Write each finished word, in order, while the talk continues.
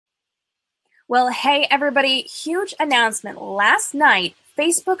Well, hey everybody, huge announcement. Last night,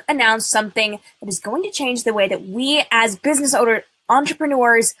 Facebook announced something that is going to change the way that we as business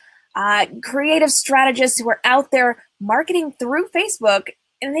entrepreneurs, creative strategists who are out there marketing through Facebook,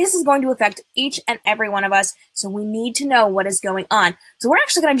 and this is going to affect each and every one of us, so we need to know what is going on. So we're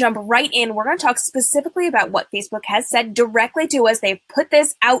actually going to jump right in. We're going to talk specifically about what Facebook has said directly to us. They've put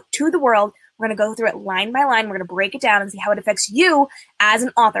this out to the world. We're going to go through it line by line. We're going to break it down and see how it affects you as an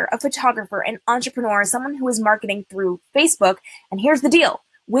author, a photographer, an entrepreneur, someone who is marketing through Facebook. And here's the deal.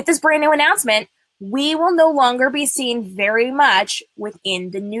 With this brand new announcement, we will no longer be seen very much within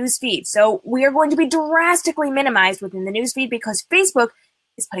the newsfeed. So we are going to be drastically minimized within the newsfeed because Facebook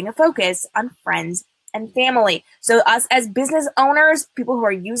is putting a focus on friends and family. So us as business owners, people who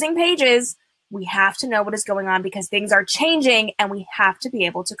are using pages, we have to know what is going on because things are changing and we have to be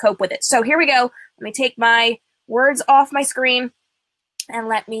able to cope with it. So here we go. Let me take my words off my screen and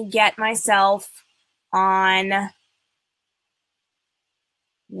let me get myself on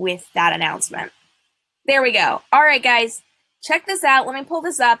with that announcement. There we go. All right, guys, check this out. Let me pull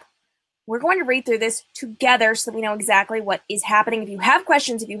this up. We're going to read through this together so that we know exactly what is happening. If you have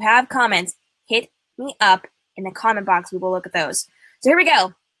questions, if you have comments, hit me up in the comment box. We will look at those. So here we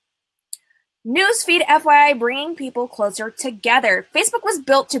go. Newsfeed FYI, bringing people closer together. Facebook was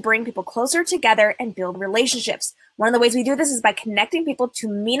built to bring people closer together and build relationships. One of the ways we do this is by connecting people to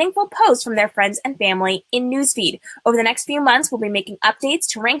meaningful posts from their friends and family in Newsfeed. Over the next few months, we'll be making updates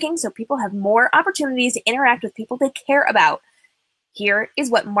to rankings so people have more opportunities to interact with people they care about. Here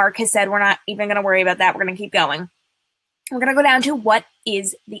is what Mark has said. We're not even going to worry about that. We're going to keep going. We're going to go down to what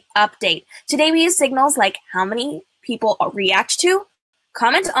is the update. Today, we use signals like how many people react to,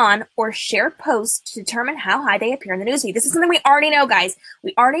 comment on, or share posts to determine how high they appear in the newsfeed. This is something we already know, guys.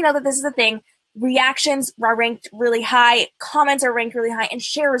 We already know that this is a thing. Reactions are ranked really high, comments are ranked really high, and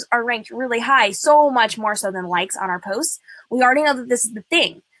shares are ranked really high, so much more so than likes on our posts. We already know that this is the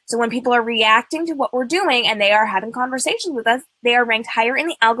thing. So when people are reacting to what we're doing and they are having conversations with us, they are ranked higher in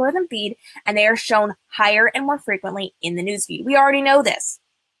the algorithm feed and they are shown higher and more frequently in the newsfeed. We already know this.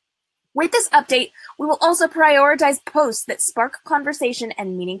 With this update, we will also prioritize posts that spark conversation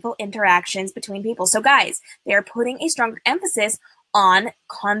and meaningful interactions between people. So guys, they are putting a stronger emphasis on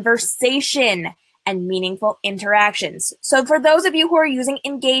conversation and meaningful interactions. So for those of you who are using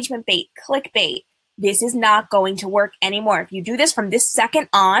engagement bait, clickbait, this is not going to work anymore. If you do this from this second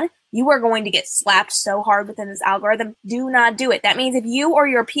on, you are going to get slapped so hard within this algorithm. Do not do it. That means if you or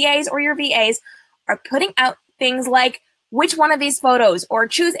your PAs or your VAs are putting out things like which one of these photos, or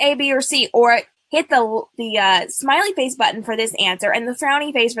choose A, B, or C, or hit the smiley face button for this answer and the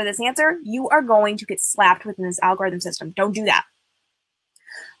frowny face for this answer, you are going to get slapped within this algorithm system. Don't do that.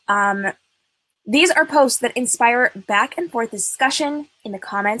 These are posts that inspire back and forth discussion in the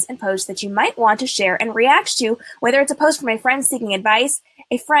comments and posts that you might want to share and react to, whether it's a post from a friend seeking advice,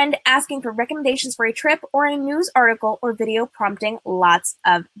 a friend asking for recommendations for a trip, or a news article or video prompting lots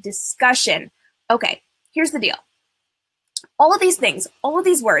of discussion. Okay, here's the deal. All of these things, all of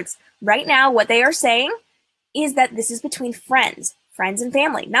these words, right now, what they are saying is that this is between friends and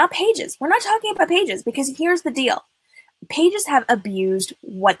family, not pages. We're not talking about pages because here's the deal. Pages have abused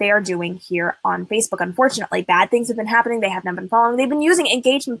what they are doing here on Facebook. Unfortunately, bad things have been happening. They have not been following. They've been using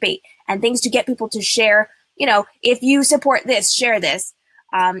engagement bait and things to get people to share. You know, if you support this, share this.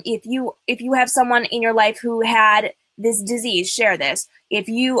 If you have someone in your life who had this disease, share this. If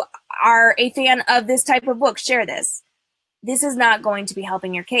you are a fan of this type of book, share this. This is not going to be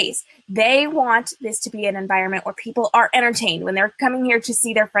helping your case. They want this to be an environment where people are entertained when they're coming here to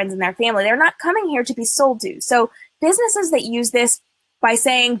see their friends and their family. They're not coming here to be sold to. So businesses that use this by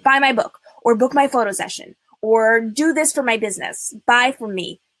saying, buy my book, or book my photo session, or do this for my business, buy from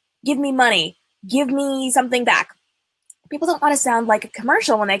me, give me money, give me something back. People don't want to sound like a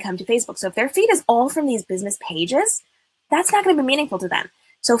commercial when they come to Facebook. So if their feed is all from these business pages, that's not going to be meaningful to them.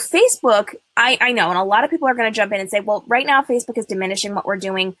 So Facebook, I know, and a lot of people are going to jump in and say, well, right now Facebook is diminishing what we're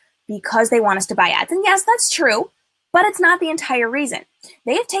doing because they want us to buy ads. And yes, that's true, but it's not the entire reason.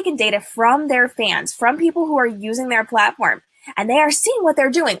 They have taken data from their fans, from people who are using their platform, and they are seeing what they're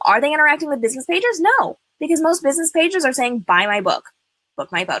doing. Are they interacting with business pages? No, because most business pages are saying, buy my book,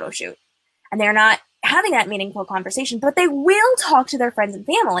 book my photo shoot. And they're not having that meaningful conversation, but they will talk to their friends and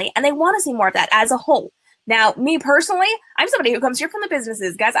family, and they want to see more of that as a whole. Now, me personally, I'm somebody who comes here from the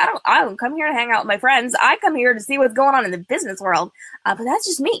businesses. Guys, I don't come here to hang out with my friends. I come here to see what's going on in the business world. But that's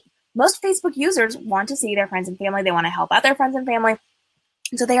just me. Most Facebook users want to see their friends and family. They want to help out their friends and family.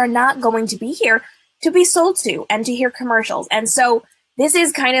 So they are not going to be here to be sold to and to hear commercials. And so this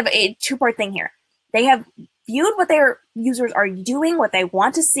is kind of a two-part thing here. They have viewed what their users are doing, what they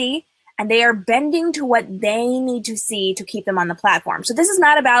want to see, and they are bending to what they need to see to keep them on the platform. So this is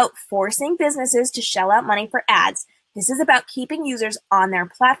not about forcing businesses to shell out money for ads. This is about keeping users on their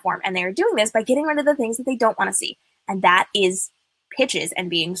platform, and they are doing this by getting rid of the things that they don't want to see, and that is pitches and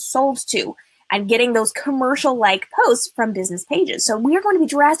being sold to, and getting those commercial-like posts from business pages. So we are going to be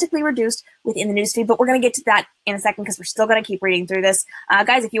drastically reduced within the newsfeed, but we're going to get to that in a second because we're still going to keep reading through this.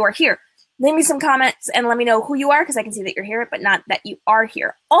 Guys, if you are here, leave me some comments and let me know who you are, because I can see that you're here, but not that you are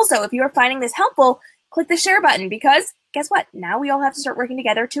here. Also, if you are finding this helpful, click the share button, because guess what? Now we all have to start working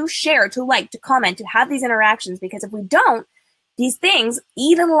together to share, to like, to comment, to have these interactions, because if we don't, these things,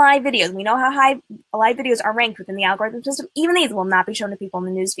 even live videos, we know how high live videos are ranked within the algorithm system, even these will not be shown to people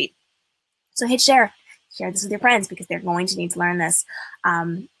in the newsfeed. So hit share. Share this with your friends because they're going to need to learn this.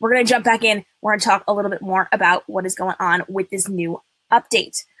 We're going to jump back in. We're going to talk a little bit more about what is going on with this new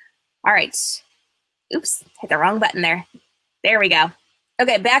update. All right. Oops, hit the wrong button there. There we go.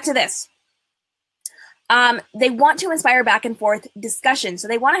 Okay, back to this. They want to inspire back and forth discussion. So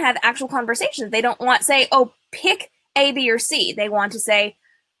they want to have actual conversations. They don't want to say, oh, pick A, B, or C. They want to say,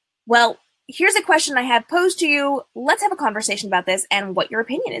 well, here's a question I have posed to you. Let's have a conversation about this and what your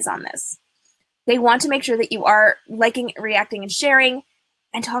opinion is on this. They want to make sure that you are liking, reacting, and sharing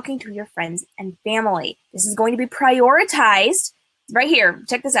and talking to your friends and family. This is going to be prioritized right here.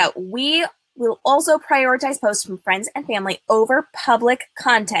 Check this out. We will also prioritize posts from friends and family over public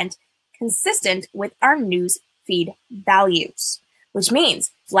content consistent with our news feed values, which means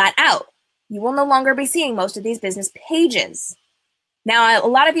flat out, you will no longer be seeing most of these business pages. Now, a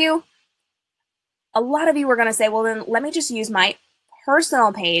lot of you are going to say, well, then let me just use my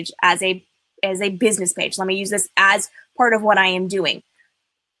personal page as a business page. Let me use this as part of what I am doing.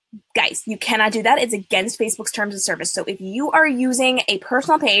 Guys, you cannot do that. It's against Facebook's terms of service. So if you are using a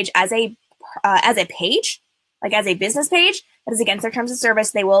personal page as a page, like as a business page, that is against their terms of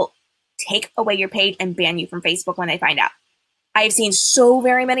service. They will take away your page and ban you from Facebook when they find out. I have seen so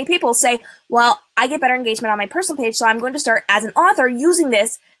very many people say, well, I get better engagement on my personal page, so I'm going to start as an author using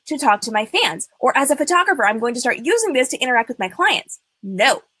this to talk to my fans. Or as a photographer, I'm going to start using this to interact with my clients.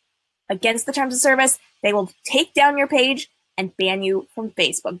 No. Against the terms of service, they will take down your page and ban you from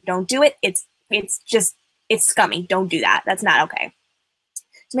Facebook. Don't do it. It's scummy. Don't do that. That's not okay.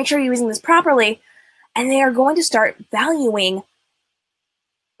 So make sure you're using this properly, and they are going to start valuing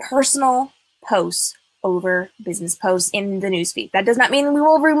personal posts over business posts in the newsfeed. That does not mean we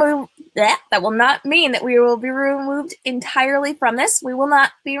will remove that. That will not mean that we will be removed entirely from this. We will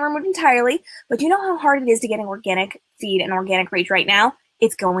not be removed entirely. But do you know how hard it is to get an organic feed and organic reach right now?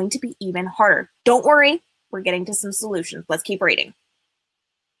 It's going to be even harder. Don't worry. We're getting to some solutions. Let's keep reading.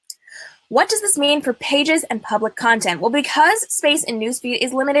 What does this mean for pages and public content? Well, because space in newsfeed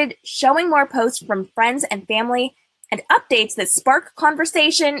is limited, showing more posts from friends and family and updates that spark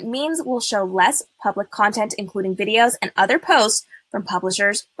conversation means we'll show less public content, including videos and other posts from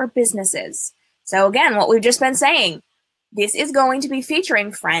publishers or businesses. So again, what we've just been saying, this is going to be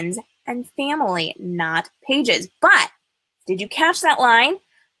featuring friends and family, not pages. But did you catch that line?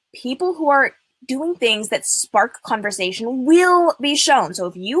 People who are doing things that spark conversation will be shown. So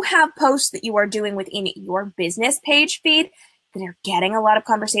if you have posts that you are doing within your business page feed that are getting a lot of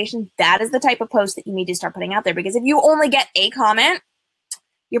conversation, that is the type of post that you need to start putting out there. Because if you only get a comment,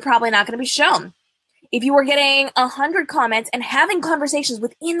 you're probably not going to be shown. If you are getting 100 comments and having conversations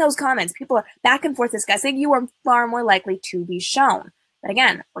within those comments, people are back and forth discussing, you are far more likely to be shown. But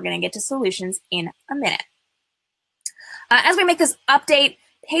again, we're going to get to solutions in a minute. As we make this update,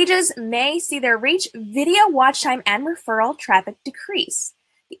 pages may see their reach, video watch time, and referral traffic decrease.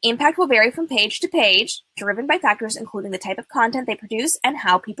 The impact will vary from page to page, driven by factors including the type of content they produce and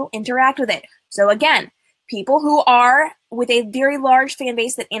how people interact with it. So again, people who are with a very large fan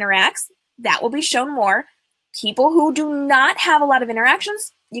base that interacts, that will be shown more. People who do not have a lot of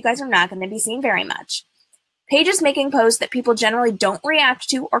interactions, you guys are not going to be seeing very much. Pages making posts that people generally don't react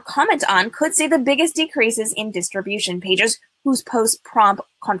to or comment on could see the biggest decreases in distribution. Pages whose posts prompt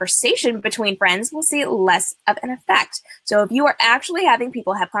conversation between friends will see less of an effect. So if you are actually having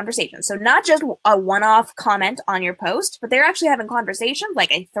people have conversations, so not just a one-off comment on your post, but they're actually having conversations,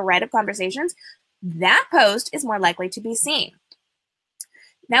 like a thread of conversations, that post is more likely to be seen.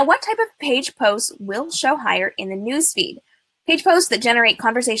 Now, what type of page posts will show higher in the newsfeed? Page posts that generate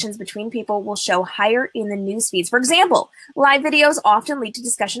conversations between people will show higher in the news feeds. For example, live videos often lead to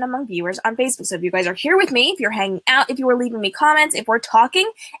discussion among viewers on Facebook. So if you guys are here with me, if you're hanging out, if you are leaving me comments, if we're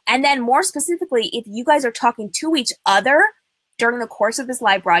talking, and then more specifically, if you guys are talking to each other during the course of this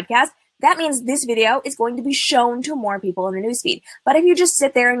live broadcast, that means this video is going to be shown to more people in the newsfeed. But if you just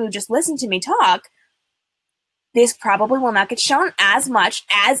sit there and you just listen to me talk, This probably will not get shown as much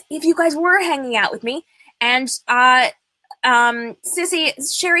as if you guys were hanging out with me. And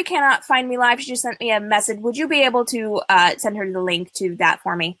Sissy, Sherry cannot find me live. She just sent me a message. Would you be able to send her the link to that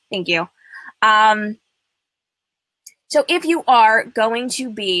for me? Thank you. So if you are going to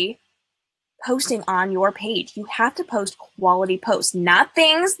be posting on your page, you have to post quality posts, not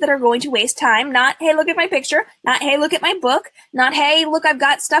things that are going to waste time, not, hey, look at my picture, not, hey, look at my book, not, hey, look, I've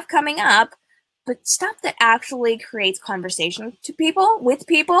got stuff coming up, but stuff that actually creates conversation to people, with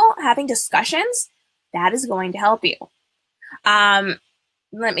people, having discussions. That is going to help you.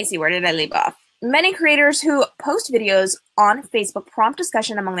 Let me see, where did I leave off? Many creators who post videos on Facebook prompt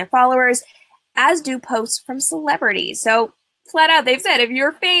discussion among their followers, as do posts from celebrities. So flat out, they've said if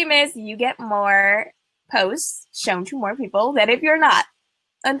you're famous, you get more posts shown to more people than if you're not.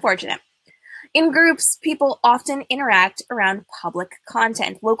 Unfortunate. In groups, people often interact around public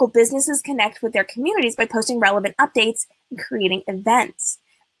content. Local businesses connect with their communities by posting relevant updates and creating events.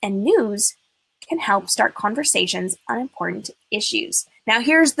 And news can help start conversations on important issues. Now,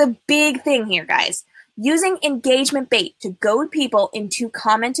 here's the big thing here, guys. Using engagement bait to goad people into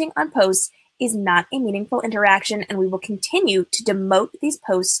commenting on posts is not a meaningful interaction, and we will continue to demote these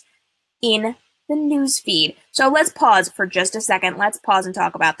posts in the news feed. So let's pause for just a second. Let's pause and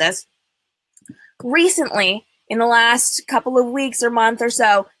talk about this. Recently, in the last couple of weeks or month or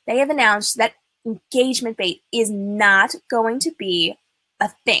so, they have announced that engagement bait is not going to be a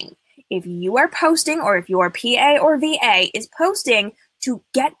thing. If you are posting, or if your PA or VA is posting to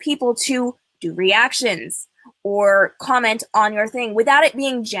get people to do reactions or comment on your thing without it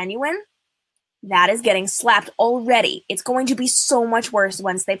being genuine, that is getting slapped already. It's going to be so much worse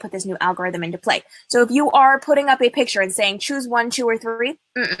once they put this new algorithm into play. So if you are putting up a picture and saying choose 1, 2, or 3,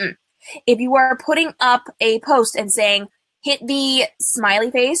 if you are putting up a post and saying hit the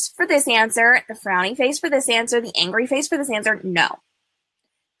smiley face for this answer, the frowny face for this answer, the angry face for this answer, no.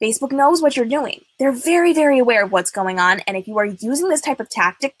 Facebook knows what you're doing. They're very, very aware of what's going on. And if you are using this type of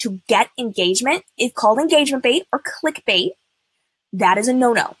tactic to get engagement, it's called engagement bait or clickbait. That is a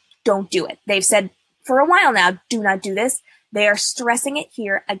no-no. Don't do it. They've said for a while now, do not do this. They are stressing it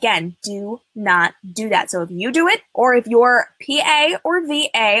here again. Do not do that. So if you do it, or if your PA or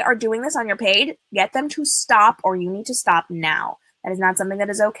VA are doing this on your page, get them to stop, or you need to stop now. That is not something that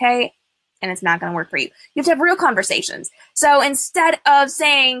is okay, and it's not going to work for you. You have to have real conversations. So instead of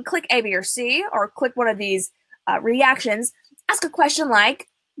saying click A, B, or C, or click one of these reactions, ask a question like,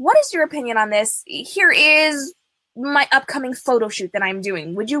 what is your opinion on this? Here is my upcoming photo shoot that I'm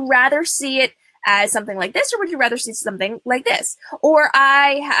doing. Would you rather see it as something like this, or would you rather see something like this? Or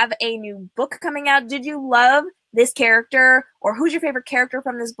I have a new book coming out. Did you love this character? Or who's your favorite character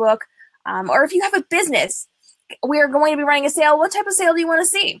from this book? Or if you have a business, we are going to be running a sale. What type of sale do you want to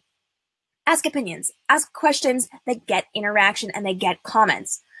see? Ask opinions. Ask questions that get interaction and they get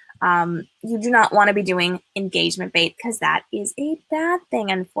comments. You do not want to be doing engagement bait, because that is a bad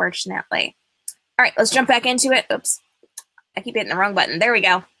thing, unfortunately. All right, let's jump back into it. Oops, I keep hitting the wrong button. There we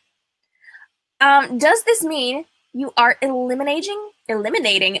go. Does this mean you are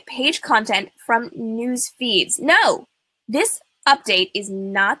eliminating page content from news feeds? No, this update is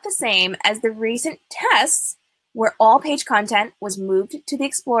not the same as the recent tests where all page content was moved to the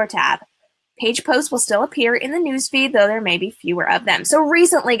Explore tab. Page posts will still appear in the news feed, though there may be fewer of them. So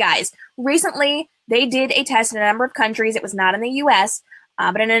recently, guys, they did a test in a number of countries. It was not in the US,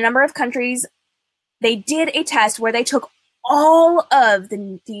 but in a number of countries, they did a test where they took all of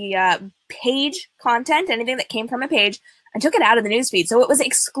the page content, anything that came from a page, and took it out of the newsfeed. So it was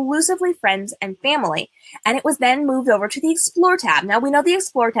exclusively friends and family. And it was then moved over to the Explore tab. Now, we know the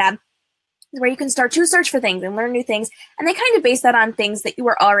Explore tab is where you can start to search for things and learn new things. And they kind of base that on things that you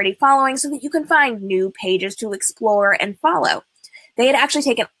were already following so that you can find new pages to explore and follow. They had actually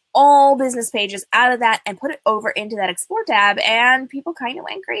taken all business pages out of that and put it over into that Explore tab, and people kind of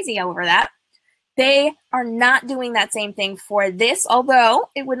went crazy over that. They are not doing that same thing for this, although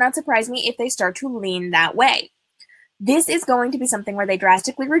it would not surprise me if they start to lean that way. This is going to be something where they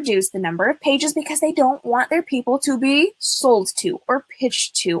drastically reduce the number of pages because they don't want their people to be sold to or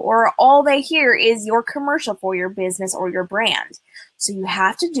pitched to, or all they hear is your commercial for your business or your brand. So you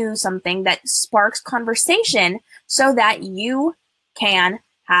have to do something that sparks conversation so that you can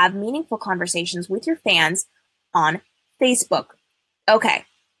have meaningful conversations with your fans on Facebook. Okay,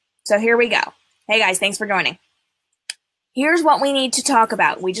 so here we go. Hey guys, thanks for joining. Here's what we need to talk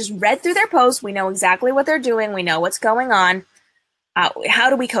about. We just read through their posts. We know exactly what they're doing. We know what's going on. How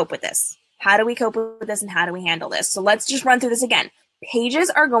do we cope with this? How do we cope with this, and how do we handle this? So let's just run through this again. Pages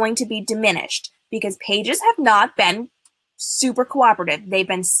are going to be diminished because pages have not been super cooperative. They've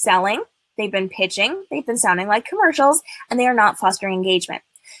been selling They've been pitching, they've been sounding like commercials, and they are not fostering engagement.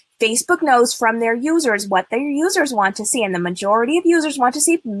 Facebook knows from their users what their users want to see, and the majority of users want to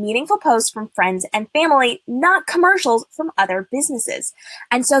see meaningful posts from friends and family, not commercials from other businesses.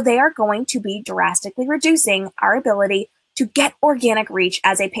 And so they are going to be drastically reducing our ability to get organic reach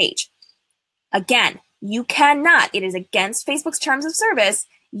as a page. Again, you cannot, it is against Facebook's terms of service,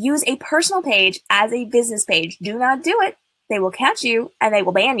 use a personal page as a business page. Do not do it. They will catch you and they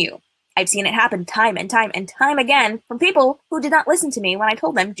will ban you. I've seen it happen time and time and time again from people who did not listen to me when I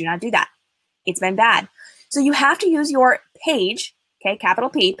told them, do not do that. It's been bad. So you have to use your page, okay, capital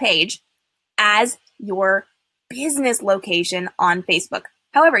P, page, as your business location on Facebook.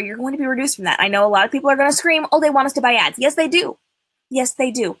 However, you're going to be reduced from that. I know a lot of people are going to scream, oh, they want us to buy ads. Yes, they do. Yes,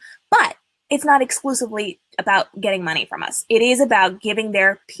 they do. But it's not exclusively about getting money from us. It is about giving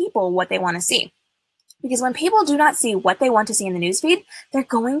their people what they want to see. Because when people do not see what they want to see in the newsfeed, they're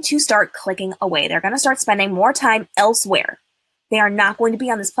going to start clicking away. They're going to start spending more time elsewhere. They are not going to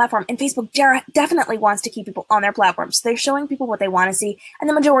be on this platform. And Facebook definitely wants to keep people on their platform. So they're showing people what they want to see. And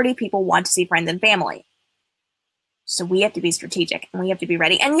the majority of people want to see friends and family. So we have to be strategic and we have to be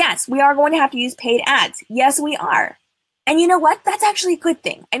ready. And yes, we are going to have to use paid ads. Yes, we are. And you know what? That's actually a good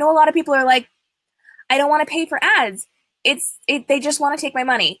thing. I know a lot of people are like, I don't want to pay for ads. They just want to take my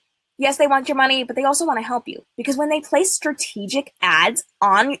money. Yes, they want your money, but they also want to help you. Because when they place strategic ads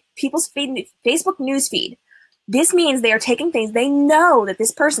on people's Facebook newsfeed, this means they are taking things they know that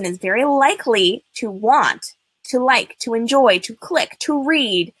this person is very likely to want, to like, to enjoy, to click, to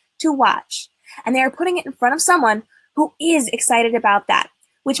read, to watch. And they are putting it in front of someone who is excited about that.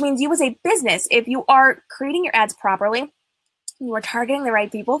 Which means you as a business, if you are creating your ads properly, you are targeting the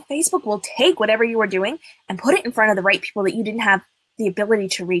right people, Facebook will take whatever you are doing and put it in front of the right people that you didn't have the ability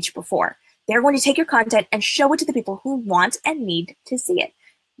to reach before. They're going to take your content and show it to the people who want and need to see it.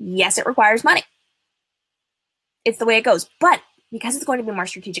 Yes, it requires money. It's the way it goes. But because it's going to be more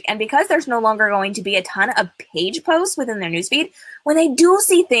strategic and because there's no longer going to be a ton of page posts within their newsfeed, when they do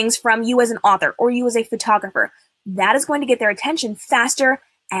see things from you as an author or you as a photographer, that is going to get their attention faster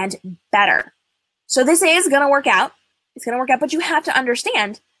and better. So this is going to work out. It's going to work out, but you have to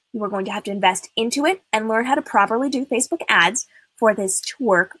understand you are going to have to invest into it and learn how to properly do Facebook ads for this to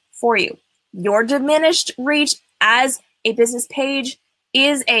work for you. Your diminished reach as a business page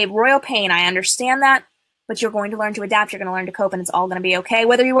is a royal pain. I understand that, but you're going to learn to adapt. You're going to learn to cope, and it's all going to be okay,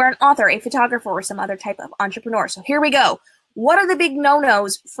 whether you are an author, a photographer, or some other type of entrepreneur. So here we go. What are the big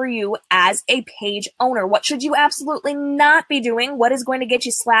no-nos for you as a page owner? What should you absolutely not be doing? What is going to get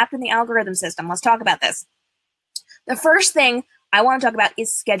you slapped in the algorithm system? Let's talk about this. The first thing I want to talk about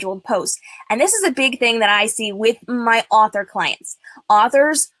is scheduled posts. And this is a big thing that I see with my author clients.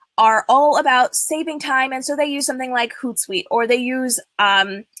 Authors are all about saving time, and so they use something like Hootsuite, or they use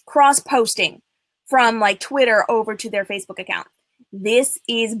cross-posting from like Twitter over to their Facebook account. This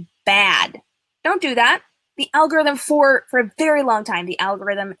is bad. Don't do that. The algorithm for a very long time, the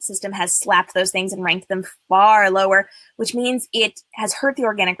algorithm system has slapped those things and ranked them far lower, which means it has hurt the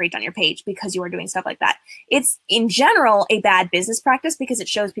organic reach on your page because you are doing stuff like that. It's in general a bad business practice because it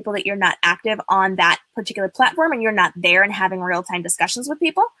shows people that you're not active on that particular platform and you're not there and having real-time discussions with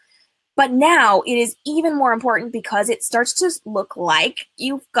people. But now it is even more important because it starts to look like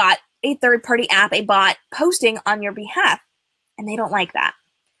you've got a third-party app, a bot, posting on your behalf, and they don't like that.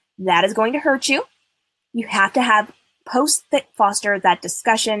 That is going to hurt you. You have to have posts that foster that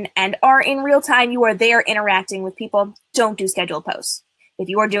discussion and are in real time. You are there interacting with people. Don't do scheduled posts. If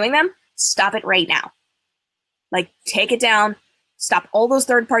you are doing them, stop it right now. Like, take it down. Stop all those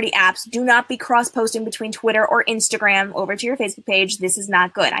third-party apps. Do not be cross-posting between Twitter or Instagram over to your Facebook page. This is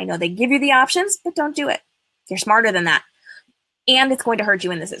not good. I know they give you the options, but don't do it. You're smarter than that. And it's going to hurt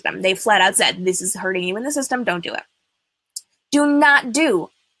you in the system. They flat out said, this is hurting you in the system. Don't do it. Do not do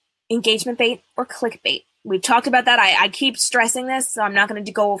engagement bait or clickbait. We've talked about that. I keep stressing this, so I'm not going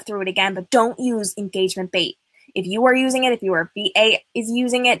to go through it again, but don't use engagement bait. If you are using it, if your VA is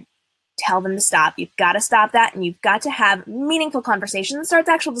using it, tell them to stop. You've got to stop that, and you've got to have meaningful conversations and start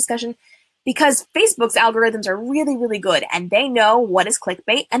the actual discussion, because Facebook's algorithms are really, really good, and they know what is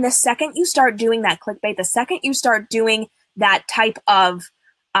clickbait. And the second you start doing that clickbait, the second you start doing that type of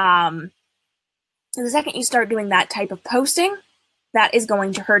posting, that is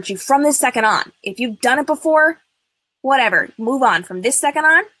going to hurt you from this second on. If you've done it before, whatever, move on. From this second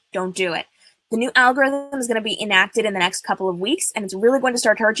on, don't do it. The new algorithm is going to be enacted in the next couple of weeks, and it's really going to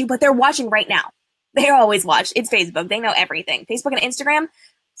start to hurt you, but they're watching right now. They always watch. It's Facebook. They know everything. Facebook and Instagram.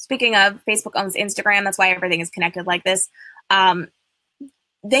 Speaking of, Facebook owns Instagram. That's why everything is connected like this.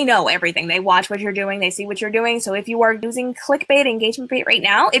 they know everything. They watch what you're doing. They see what you're doing. So if you are using clickbait, engagement bait right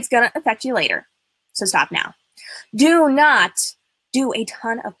now, it's going to affect you later. So stop now. Do not do a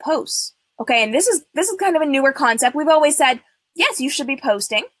ton of posts. Okay, and this is kind of a newer concept. We've always said, yes, you should be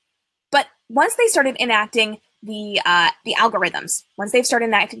posting. But once they started enacting the algorithms, once they've started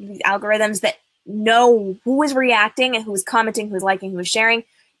enacting these algorithms that know who is reacting and who is commenting, who is liking, who is sharing,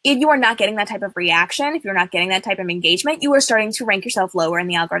 if you are not getting that type of reaction, if you're not getting that type of engagement, you are starting to rank yourself lower in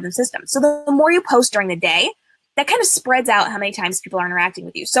the algorithm system. So the more you post during the day, that kind of spreads out how many times people are interacting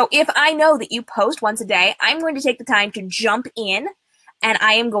with you. So if I know that you post once a day, I'm going to take the time to jump in and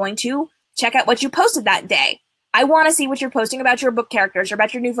I am going to check out what you posted that day. I want to see what you're posting about your book characters or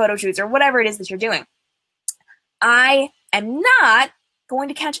about your new photo shoots or whatever it is that you're doing. I am not going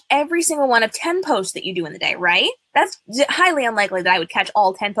to catch every single one of 10 posts that you do in the day, right? That's highly unlikely that I would catch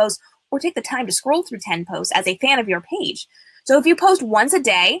all 10 posts or take the time to scroll through 10 posts as a fan of your page. So if you post once a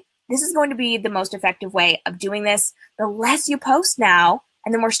day, this is going to be the most effective way of doing this. The less you post now,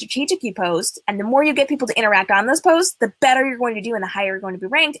 and the more strategic you post, and the more you get people to interact on those posts, the better you're going to do and the higher you're going to be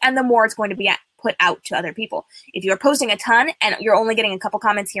ranked, and the more it's going to be put out to other people. If you're posting a ton and you're only getting a couple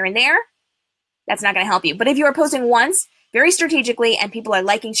comments here and there, that's not going to help you. But if you are posting once, very strategically, and people are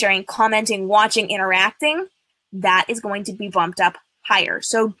liking, sharing, commenting, watching, interacting, that is going to be bumped up higher.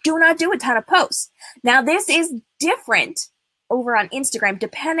 So do not do a ton of posts. Now, this is different over on Instagram,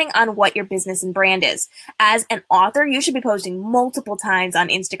 depending on what your business and brand is. As an author, you should be posting multiple times on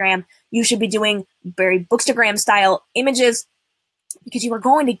Instagram. You should be doing very Bookstagram style images because you are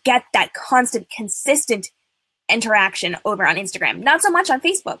going to get that constant, consistent interaction over on Instagram. Not so much on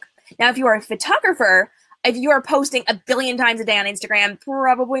Facebook. Now, if you are a photographer, if you are posting a billion times a day on Instagram,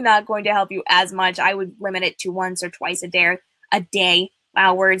 probably not going to help you as much. I would limit it to once or twice a day.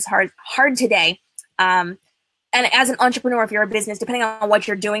 Wow, words hard today. And as an entrepreneur, if you're a business, depending on what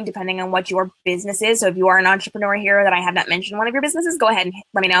you're doing, depending on what your business is. So if you are an entrepreneur here that I have not mentioned one of your businesses, go ahead and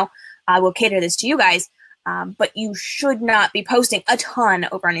let me know. I will cater this to you guys. But you should not be posting a ton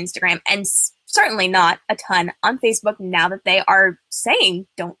over on Instagram and certainly not a ton on Facebook now that they are saying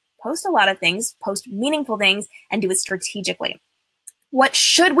don't post a lot of things, post meaningful things, and do it strategically. What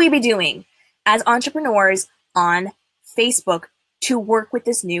should we be doing as entrepreneurs on Facebook to work with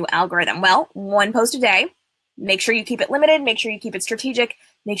this new algorithm? Well, one post a day. Make sure you keep it limited. Make sure you keep it strategic.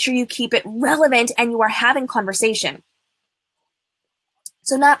 Make sure you keep it relevant and you are having conversation.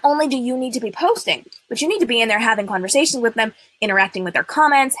 So not only do you need to be posting, but you need to be in there having conversations with them, interacting with their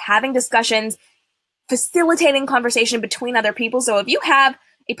comments, having discussions, facilitating conversation between other people. So if you have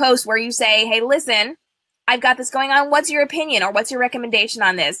a post where you say, hey, listen, I've got this going on. What's your opinion or what's your recommendation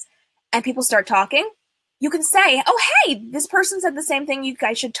on this? And people start talking. You can say, oh, hey, this person said the same thing. You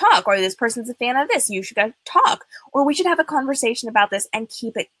guys should talk. Or this person's a fan of this. You should go talk. Or we should have a conversation about this and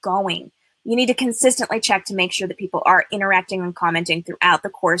keep it going. You need to consistently check to make sure that people are interacting and commenting throughout the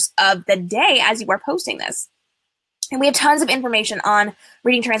course of the day as you are posting this. And we have tons of information on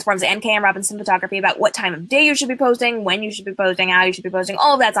Reading Transforms and k.m. Robinson Photography about what time of day you should be posting, when you should be posting, how you should be posting.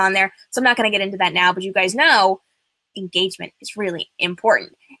 All of that's on there. So I'm not going to get into that now, but you guys know engagement is really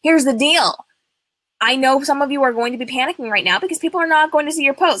important. Here's the deal. I know some of you are going to be panicking right now because people are not going to see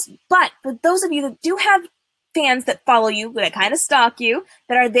your posts. But for those of you that do have fans that follow you, that kind of stalk you,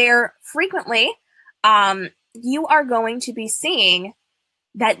 that are there frequently, you are going to be seeing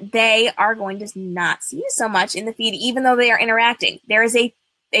that they are going to not see you so much in the feed, even though they are interacting. There is a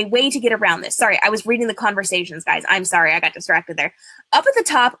way to get around this. Sorry, I was reading the conversations, guys. I'm sorry, I got distracted there. Up at the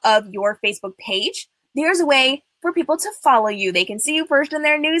top of your Facebook page, there's a way for people to follow you. They can see you first in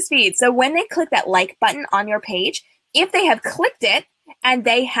their newsfeed. So when they click that like button on your page, if they have clicked it and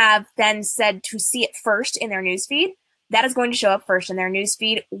they have then said to see it first in their newsfeed, that is going to show up first in their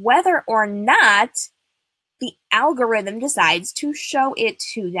newsfeed, whether or not the algorithm decides to show it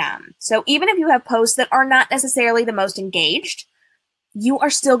to them. So even if you have posts that are not necessarily the most engaged, you are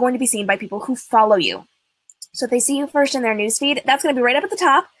still going to be seen by people who follow you. So if they see you first in their newsfeed, that's going to be right up at the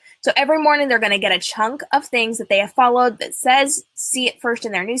top. So every morning they're going to get a chunk of things that they have followed that says see it first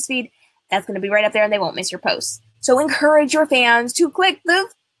in their newsfeed. That's going to be right up there and they won't miss your posts. So encourage your fans to click the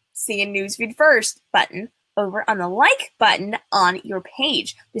see in newsfeed first button over on the like button on your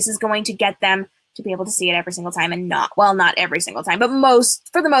page. This is going to get them to be able to see it every single time and not every single time, but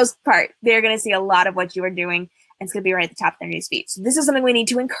for the most part, they're going to see a lot of what you are doing and it's going to be right at the top of their newsfeed. So this is something we need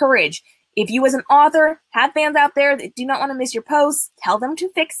to encourage. If you as an author have fans out there that do not want to miss your posts, tell them to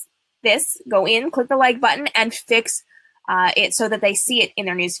fix this. Go in, click the like button, and fix it so that they see it in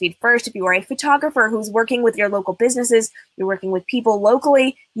their newsfeed first. If you are a photographer who's working with your local businesses, you're working with people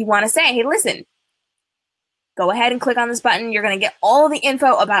locally, you want to say, hey, listen, go ahead and click on this button. You're going to get all the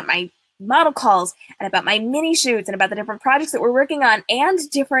info about my model calls and about my mini shoots and about the different projects that we're working on and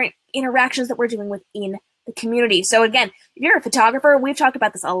different interactions that we're doing within the community. So again, if you're a photographer, we've talked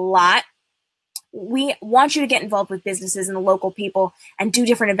about this a lot. We want you to get involved with businesses and the local people and do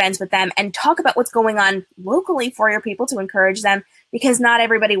different events with them and talk about what's going on locally for your people to encourage them, because not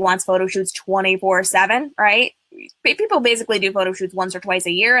everybody wants photo shoots 24/7, right? People basically do photo shoots once or twice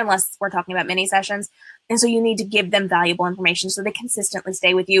a year, unless we're talking about mini sessions. And so you need to give them valuable information so they consistently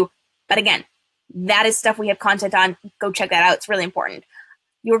stay with you. But again, that is stuff we have content on. Go check that out. It's really important.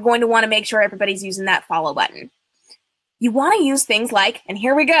 You're going to want to make sure everybody's using that follow button. You want to use things like, and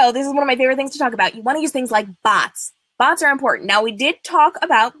here we go, this is one of my favorite things to talk about. You want to use things like bots. Bots are important. Now, we did talk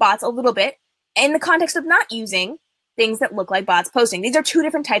about bots a little bit in the context of not using things that look like bots posting. These are two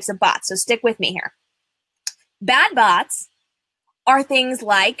different types of bots, so stick with me here. Bad bots are things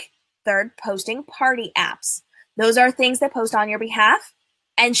like third posting party apps. Those are things that post on your behalf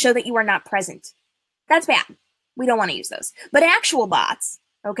and show that you are not present. That's bad. We don't want to use those. But actual bots,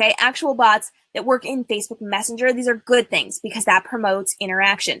 okay, actual bots that work in Facebook Messenger, these are good things because that promotes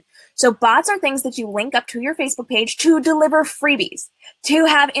interaction. So bots are things that you link up to your Facebook page to deliver freebies, to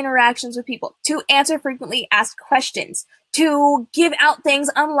have interactions with people, to answer frequently asked questions, to give out things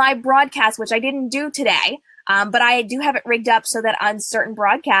on live broadcasts, which I didn't do today, but I do have it rigged up so that on certain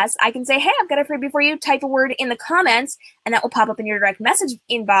broadcasts, I can say, hey, I've got a freebie for you, type a word in the comments, and that will pop up in your direct message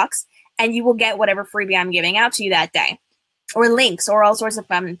inbox, and you will get whatever freebie I'm giving out to you that day, or links, or all sorts of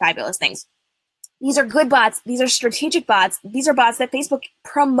fun and fabulous things. These are good bots. These are strategic bots. These are bots that Facebook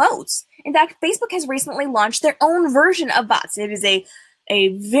promotes. In fact, Facebook has recently launched their own version of bots. It is a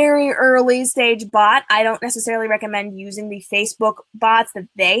very early stage bot. I don't necessarily recommend using the Facebook bots that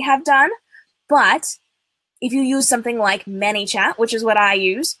they have done, but if you use something like ManyChat, which is what I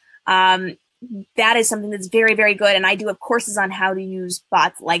use, that is something that's very, very good. And I do have courses on how to use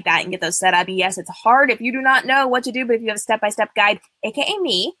bots like that and get those set up. Yes, it's hard if you do not know what to do, but if you have a step-by-step guide, aka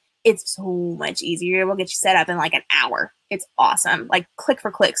me, it's so much easier. We'll get you set up in like an hour. It's awesome. Like click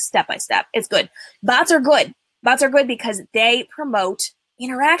for click, step by step. It's good. Bots are good. Bots are good because they promote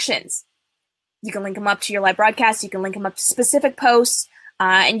interactions. You can link them up to your live broadcast. You can link them up to specific posts.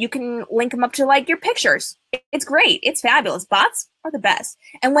 And you can link them up to like your pictures. It's great. It's fabulous. Bots are the best.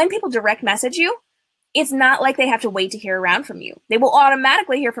 And when people direct message you, it's not like they have to wait to hear around from you. They will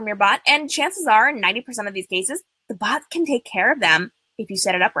automatically hear from your bot. And chances are, in 90% of these cases, the bot can take care of them if you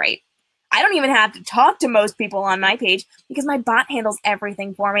set it up right. I don't even have to talk to most people on my page because my bot handles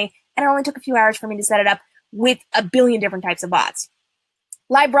everything for me. And it only took a few hours for me to set it up with a billion different types of bots.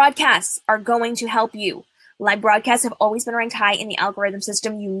 Live broadcasts are going to help you. Live broadcasts have always been ranked high in the algorithm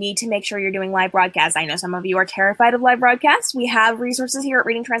system. You need to make sure you're doing live broadcasts. I know some of you are terrified of live broadcasts. We have resources here at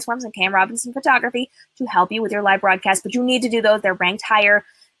Reading Transforms and k.m. Robinson Photography to help you with your live broadcasts, but you need to do those. They're ranked higher.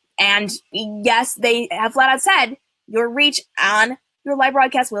 And yes, they have flat out said your reach on your live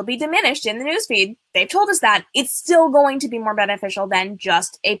broadcast will be diminished in the newsfeed. They've told us that. It's still going to be more beneficial than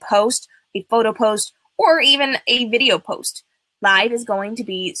just a post, a photo post, or even a video post. Live is going to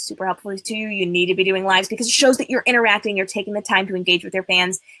be super helpful to you. You need to be doing lives because it shows that you're interacting, you're taking the time to engage with your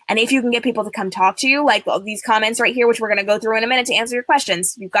fans. And if you can get people to come talk to you, like these comments right here, which we're going to go through in a minute to answer your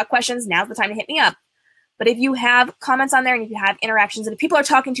questions. If you've got questions, now's the time to hit me up. But if you have comments on there and if you have interactions and if people are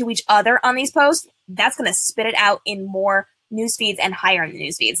talking to each other on these posts, that's going to spit it out in more news feeds and higher in the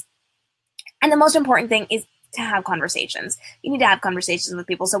news feeds. And the most important thing is to have conversations. You need to have conversations with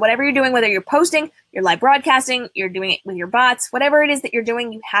people. So whatever you're doing, whether you're posting, you're live broadcasting, you're doing it with your bots, whatever it is that you're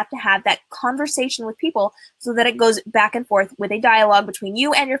doing, you have to have that conversation with people so that it goes back and forth with a dialogue between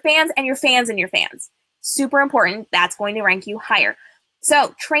you and your fans and your fans and your fans. Super important. That's going to rank you higher.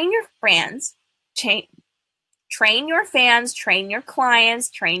 So train your fans, train your fans, train your clients,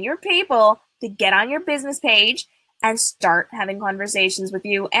 train your people to get on your business page and start having conversations with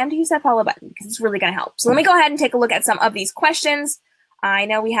you and use that follow button because it's really going to help. So let me go ahead and take a look at some of these questions. I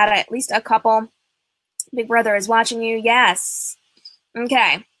know we had at least a couple. Big Brother is watching you. Yes.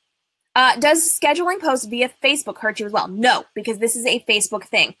 Okay. Does scheduling posts via Facebook hurt you as well? No, because this is a Facebook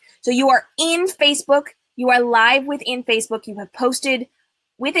thing. So you are in Facebook. You are live within Facebook. You have posted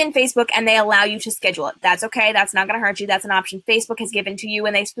within Facebook and they allow you to schedule it. That's okay. That's not going to hurt you. That's an option Facebook has given to you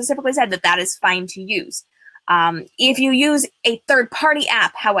and they specifically said that that is fine to use. If you use a third-party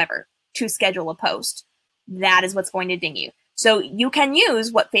app, however, to schedule a post, that is what's going to ding you. So you can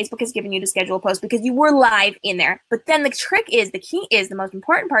use what Facebook has given you to schedule a post because you were live in there. But then the trick is, the key is, the most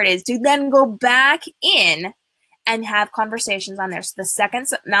important part is to then go back in and have conversations on there. So the second,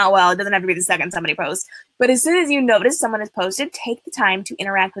 now, well, it doesn't have to be the second somebody posts, but as soon as you notice someone has posted, take the time to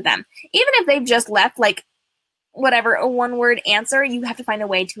interact with them. Even if they've just left like whatever, a one-word answer, you have to find a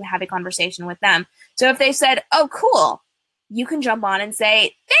way to have a conversation with them. So if they said, oh, cool, you can jump on and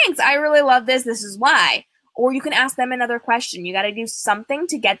say, thanks, I really love this, this is why. Or you can ask them another question. You got to do something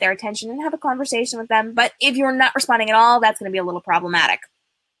to get their attention and have a conversation with them. But if you're not responding at all, that's going to be a little problematic.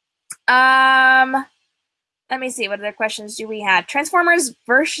 Let me see. What other questions do we have? Transformers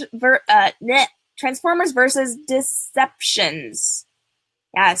versus deceptions.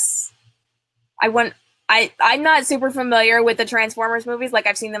 Yes. I'm not super familiar with the Transformers movies. Like,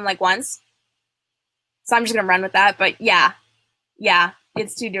 I've seen them like once. So I'm just going to run with that. But yeah,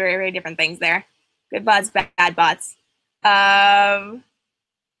 it's two very, very different things there. Good bots, bad bots.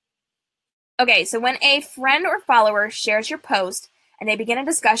 Okay, so when a friend or follower shares your post and they begin a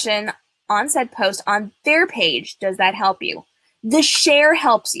discussion on said post on their page, does that help you? The share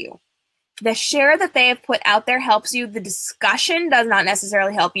helps you. The share that they have put out there helps you. The discussion does not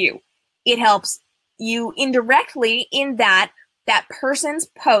necessarily help you. It helps you indirectly in that that person's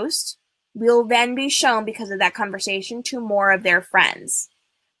post will then be shown because of that conversation to more of their friends.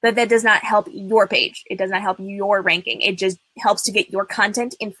 But that does not help your page. It does not help your ranking. It just helps to get your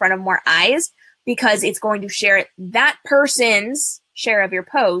content in front of more eyes because it's going to share that person's share of your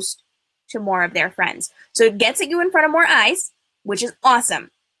post to more of their friends. So it gets you in front of more eyes, which is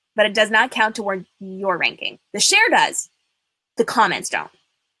awesome, but it does not count toward your ranking. The share does. The comments don't.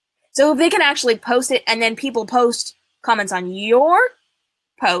 So if they can actually post it and then people post comments on your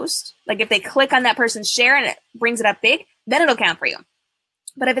post, like if they click on that person's share and it brings it up big, then it'll count for you.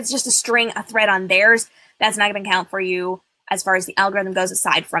 But if it's just a thread on theirs, that's not going to count for you as far as the algorithm goes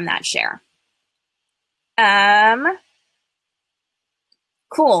aside from that share.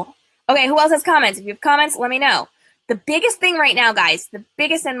 Cool. Okay, who else has comments? If you have comments, let me know. The biggest thing right now, guys, the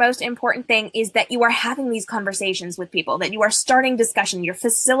biggest and most important thing is that you are having these conversations with people, that you are starting discussion, you're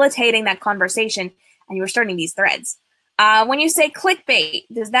facilitating that conversation, and you are starting these threads. When you say clickbait,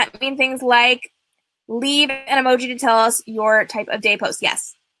 does that mean things like leave an emoji to tell us your type of day post?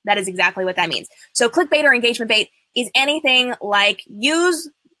 Yes, that is exactly what that means. So clickbait or engagement bait is anything like use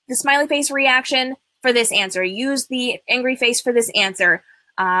the smiley face reaction for this answer, use the angry face for this answer,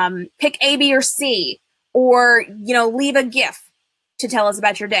 pick A, B, or C, or, leave a GIF to tell us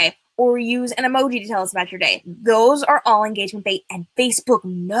about your day, or use an emoji to tell us about your day. Those are all engagement bait, and Facebook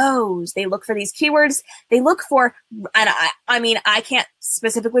knows. They look for these keywords. They look for, and I can't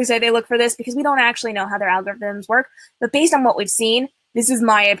specifically say they look for this because we don't actually know how their algorithms work, but based on what we've seen, this is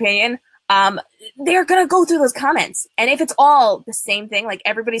my opinion, they're going to go through those comments. And if it's all the same thing, like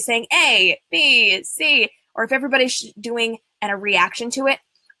everybody's saying A, B, C, or if everybody's doing a reaction to it,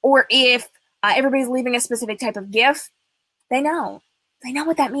 or if everybody's leaving a specific type of GIF, they know. They know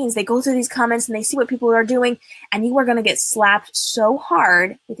what that means. They go through these comments and they see what people are doing, and you are going to get slapped so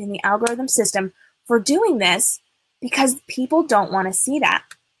hard within the algorithm system for doing this because people don't want to see that.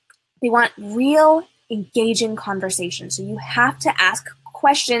 They want real, engaging conversation. So you have to ask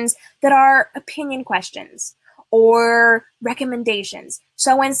questions that are opinion questions or recommendations.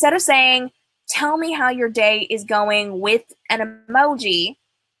 So instead of saying, tell me how your day is going with an emoji,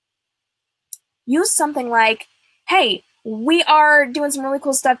 use something like, hey, we are doing some really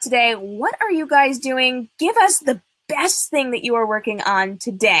cool stuff today. What are you guys doing? Give us the best thing that you are working on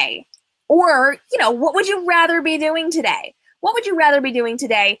today. Or, what would you rather be doing today? What would you rather be doing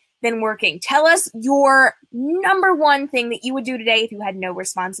today than working? Tell us your number one thing that you would do today if you had no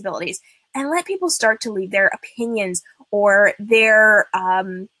responsibilities. And let people start to leave their opinions or their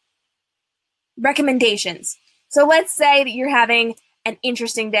recommendations. So let's say that you're having an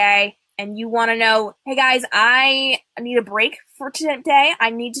interesting day and you want to know, hey guys, I need a break for today. I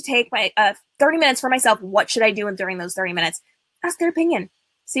need to take my 30 minutes for myself. What should I do during those 30 minutes? Ask their opinion.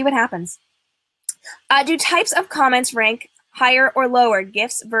 See what happens. Do types of comments rank higher or lower?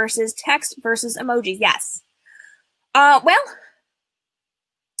 GIFs versus text versus emojis? Yes. Well,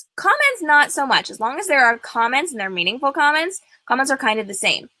 comments not so much. As long as there are comments and they're meaningful comments, comments are kind of the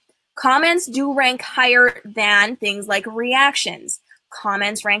same. Comments do rank higher than things like reactions.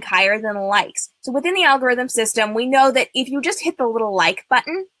 Comments rank higher than likes. So within the algorithm system, we know that if you just hit the little like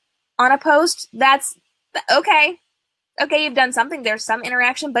button on a post, that's okay. Okay, you've done something. There's some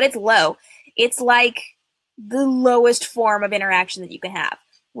interaction, but it's low. It's like the lowest form of interaction that you can have.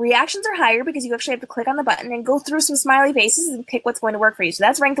 Reactions are higher because you actually have to click on the button and go through some smiley faces and pick what's going to work for you. So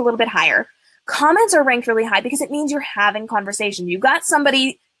that's ranked a little bit higher. Comments are ranked really high because it means you're having conversation. You got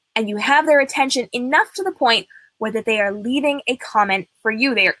somebody and you have their attention enough to the point where that they are leaving a comment for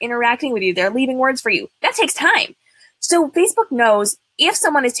you. They are interacting with you. They're leaving words for you. That takes time. So Facebook knows if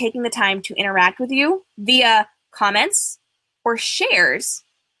someone is taking the time to interact with you via comments or shares,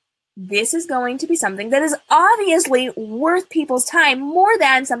 this is going to be something that is obviously worth people's time more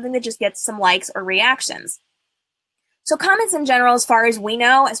than something that just gets some likes or reactions. So comments in general, as far as we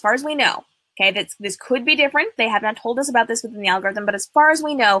know, okay, this could be different. They have not told us about this within the algorithm, but as far as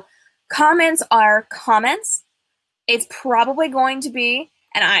we know, comments are comments. It's probably going to be,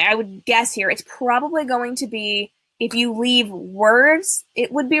 and I would guess here, it's probably going to be, if you leave words,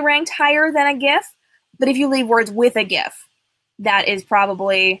 it would be ranked higher than a GIF. But if you leave words with a GIF, that is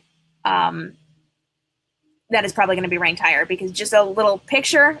probably going to be ranked higher, because just a little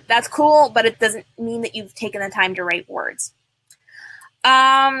picture, that's cool, but it doesn't mean that you've taken the time to write words.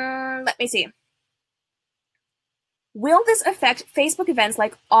 Let me see. Will this affect Facebook events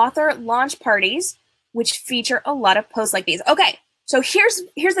like author launch parties, which feature a lot of posts like these? Okay, so here's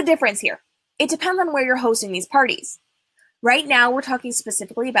the difference here. It depends on where you're hosting these parties. Right now, we're talking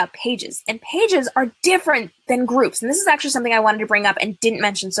specifically about pages, and pages are different than groups. And this is actually something I wanted to bring up and didn't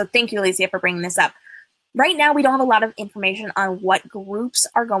mention, so thank you, Alicia, for bringing this up. Right now, we don't have a lot of information on what groups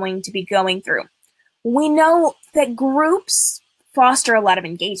are going to be going through. We know that groups foster a lot of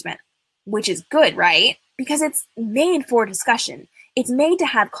engagement, which is good, right? Because it's made for discussion. It's made to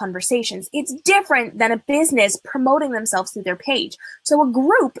have conversations. It's different than a business promoting themselves through their page. So a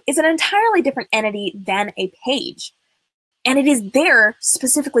group is an entirely different entity than a page. And it is there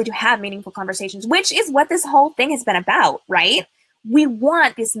specifically to have meaningful conversations, which is what this whole thing has been about, right? We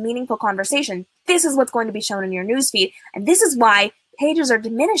want this meaningful conversation. This is what's going to be shown in your newsfeed. And this is why pages are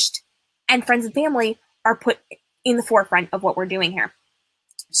diminished and friends and family are put in the forefront of what we're doing here.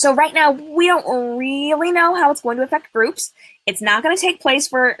 So right now, we don't really know how it's going to affect groups. It's not going to take place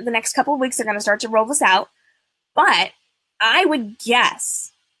for the next couple of weeks. They're going to start to roll this out. But I would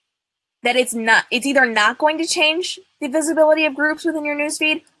guess that it's either not going to change the visibility of groups within your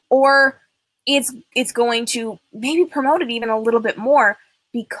newsfeed, or it's going to maybe promote it even a little bit more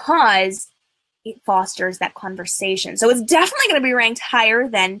because it fosters that conversation. So it's definitely going to be ranked higher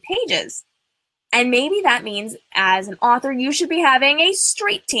than pages. And maybe that means as an author, you should be having a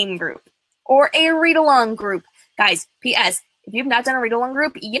street team group or a read-along group. Guys, P.S., if you've not done a read-along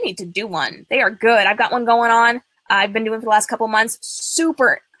group, you need to do one. They are good. I've got one going on. I've been doing for the last couple months.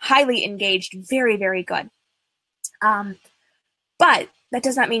 Super highly engaged. Very, very good. But that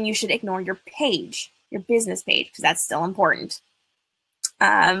does not mean you should ignore your page, your business page, because that's still important.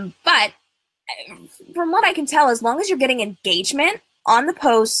 But from what I can tell, as long as you're getting engagement on the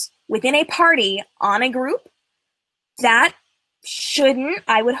posts within a party on a group, that shouldn't,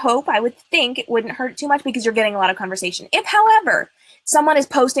 I would hope, I would think it wouldn't hurt too much because you're getting a lot of conversation. If, however, someone is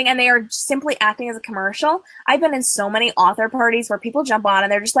posting and they are simply acting as a commercial, I've been in so many author parties where people jump on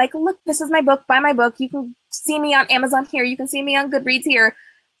and they're just like, look, this is my book, buy my book. You can see me on Amazon here. You can see me on Goodreads here.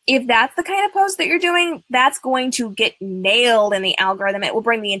 If that's the kind of post that you're doing, that's going to get nailed in the algorithm. It will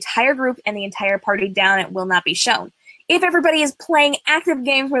bring the entire group and the entire party down. It will not be shown. If everybody is playing active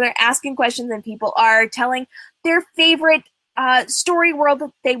games where they're asking questions and people are telling their favorite story world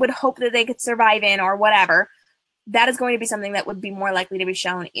that they would hope that they could survive in or whatever, that is going to be something that would be more likely to be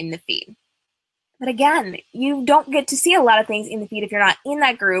shown in the feed. But again, you don't get to see a lot of things in the feed if you're not in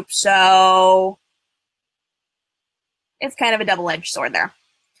that group, so it's kind of a double-edged sword there.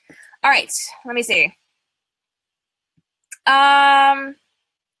 All right, let me see.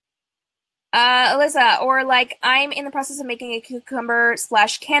 Alyssa, or like, I'm in the process of making a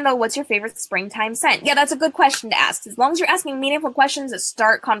cucumber/candle. What's your favorite springtime scent? Yeah, that's a good question to ask. As long as you're asking meaningful questions that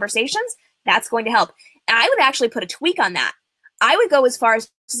start conversations, that's going to help. And I would actually put a tweak on that. I would go as far as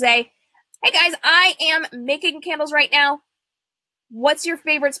to say, hey guys, I am making candles right now. What's your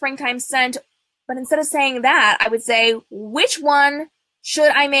favorite springtime scent? But instead of saying that, I would say, which one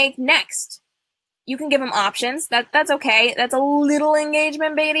should I make next? You can give them options. That's okay. That's a little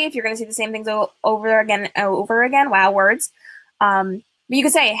engagement baity if you're going to see the same things over again. Wow, words. But you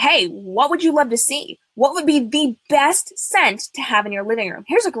could say, hey, what would you love to see? What would be the best scent to have in your living room?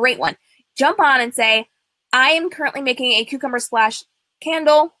 Here's a great one. Jump on and say, I am currently making a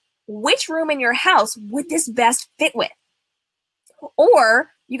cucumber/candle. Which room in your house would this best fit with? Or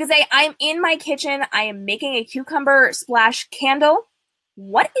you could say, I'm in my kitchen. I am making a cucumber/candle.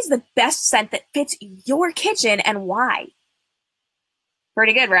 What is the best scent that fits your kitchen and why?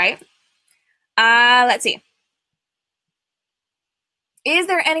 Pretty good, right? Let's see. Is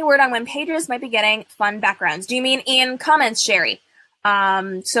there any word on when pages might be getting fun backgrounds? Do you mean in comments, Sherry?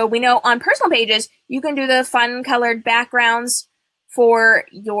 So we know on personal pages, you can do the fun colored backgrounds for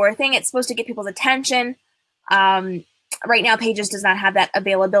your thing. It's supposed to get people's attention. Right now, Pages does not have that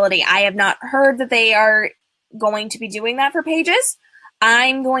availability. I have not heard that they are going to be doing that for Pages.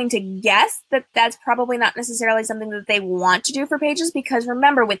 I'm going to guess that that's probably not necessarily something that they want to do for pages, because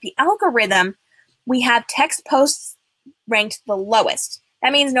remember, with the algorithm, we have text posts ranked the lowest.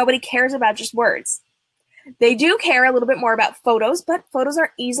 That means nobody cares about just words. They do care a little bit more about photos, but photos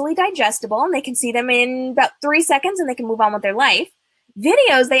are easily digestible and they can see them in about 3 seconds and they can move on with their life.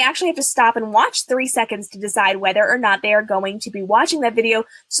 Videos, they actually have to stop and watch 3 seconds to decide whether or not they are going to be watching that video.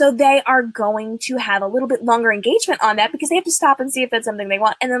 So they are going to have a little bit longer engagement on that because they have to stop and see if that's something they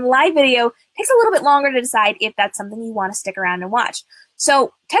want. And then live video takes a little bit longer to decide if that's something you want to stick around and watch.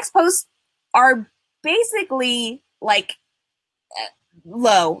 So text posts are basically like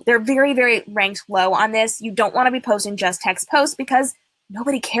low. They're very, very ranked low on this. You don't want to be posting just text posts because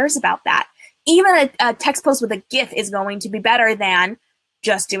nobody cares about that. Even a text post with a GIF is going to be better than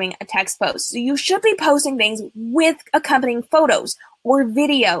just doing a text post. So you should be posting things with accompanying photos or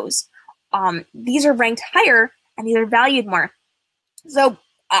videos. These are ranked higher and these are valued more. So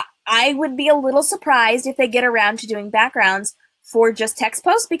I would be a little surprised if they get around to doing backgrounds for just text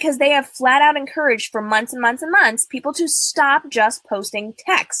posts, because they have flat out encouraged for months and months and months people to stop just posting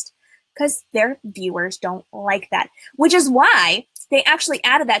text because their viewers don't like that, which is why they actually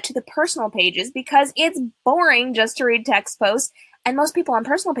added that to the personal pages, because it's boring just to read text posts, and most people on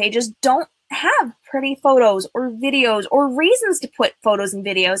personal pages don't have pretty photos or videos or reasons to put photos and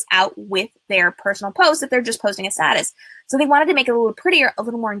videos out with their personal posts if they're just posting a status. So they wanted to make it a little prettier, a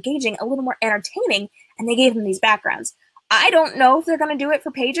little more engaging, a little more entertaining, and they gave them these backgrounds. I don't know if they're going to do it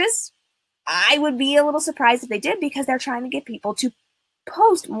for pages. I would be a little surprised if they did, because they're trying to get people to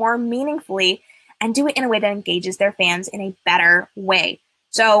post more meaningfully and do it in a way that engages their fans in a better way.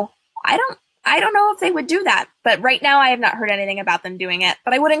 So I don't know if they would do that, but right now I have not heard anything about them doing it.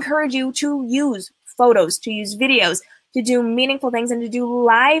 But I would encourage you to use photos, to use videos, to do meaningful things, and to do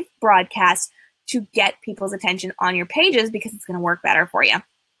live broadcasts to get people's attention on your pages, because it's going to work better for you.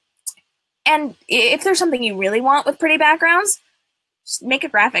 And if there's something you really want with pretty backgrounds, just make a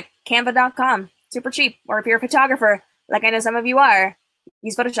graphic. Canva.com, super cheap. Or if you're a photographer, like I know some of you are,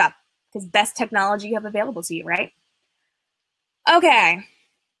 use Photoshop, because best technology you have available to you, right? Okay.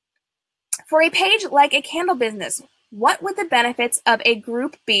 For a page like a candle business, what would the benefits of a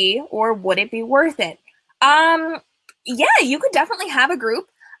group be, or would it be worth it? Yeah, you could definitely have a group.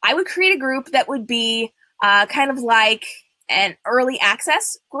 I would create a group that would be kind of like an early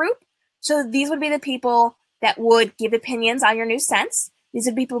access group. So these would be the people that would give opinions on your new scents. These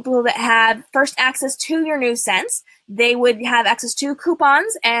would be people that have first access to your new scents. They would have access to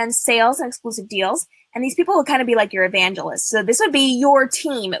coupons and sales and exclusive deals. And these people would kind of be like your evangelists. So this would be your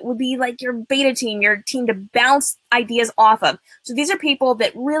team. It would be like your beta team, your team to bounce ideas off of. So these are people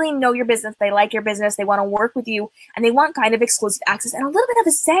that really know your business. They like your business. They want to work with you. And they want kind of exclusive access and a little bit of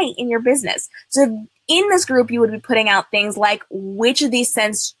a say in your business. So in this group, you would be putting out things like, which of these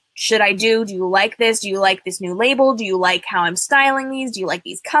scents should I do? Do you like this? Do you like this new label? Do you like how I'm styling these? Do you like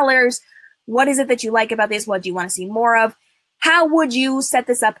these colors? What is it that you like about this? What do you want to see more of? How would you set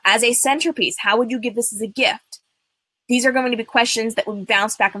this up as a centerpiece? How would you give this as a gift? These are going to be questions that will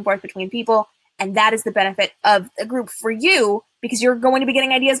bounce back and forth between people, and that is the benefit of a group for you, because you're going to be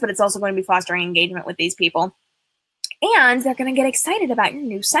getting ideas, but it's also going to be fostering engagement with these people. And they're going to get excited about your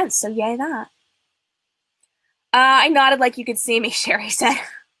new scents, so yay that. I nodded like you could see me, Sherry said.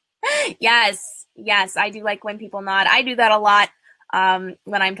 Yes, I do like when people nod. I do that a lot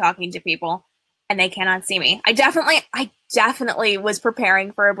when I'm talking to people and they cannot see me. I definitely was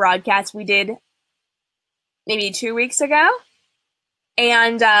preparing for a broadcast we did maybe 2 weeks ago.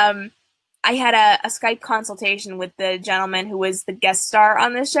 And I had a Skype consultation with the gentleman who was the guest star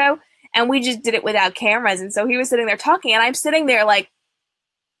on this show. And we just did it without cameras. And so he was sitting there talking, and I'm sitting there like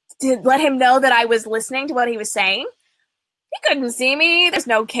to let him know that I was listening to what he was saying. He couldn't see me. There's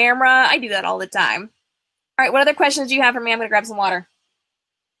no camera. I do that all the time. All right, what other questions do you have for me? I'm going to grab some water.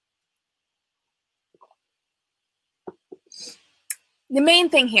 The main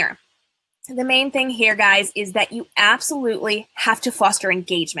thing here, guys, is that you absolutely have to foster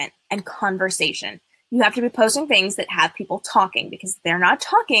engagement and conversation. You have to be posting things that have people talking, because if they're not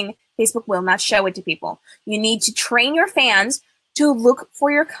talking, Facebook will not show it to people. You need to train your fans to look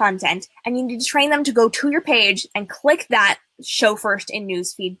for your content, and you need to train them to go to your page and click that show first in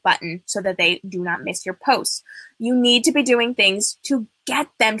Newsfeed button so that they do not miss your posts. You need to be doing things to get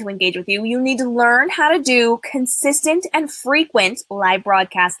them to engage with you. You need to learn how to do consistent and frequent live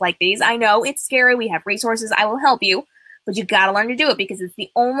broadcasts like these. I know it's scary. We have resources. I will help you, but you got to learn to do it, because it's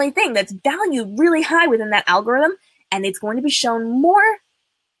the only thing that's valued really high within that algorithm, and it's going to be shown more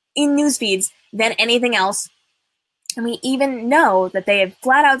in Newsfeeds than anything else. And we even know that they have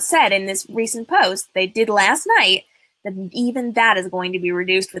flat out said in this recent post they did last night then even that is going to be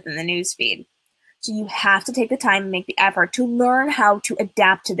reduced within the newsfeed. So you have to take the time and make the effort to learn how to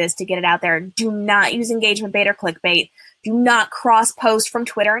adapt to this to get it out there. Do not use engagement bait or clickbait. Do not cross-post from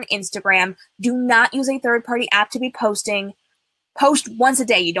Twitter and Instagram. Do not use a third-party app to be posting. Post once a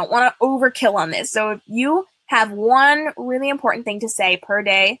day. You don't want to overkill on this. So if you have one really important thing to say per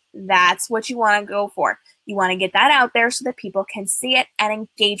day, that's what you want to go for. You want to get that out there so that people can see it and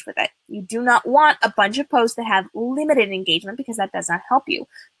engage with it. You do not want a bunch of posts that have limited engagement because that does not help you.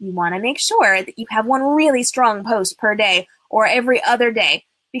 You want to make sure that you have one really strong post per day or every other day,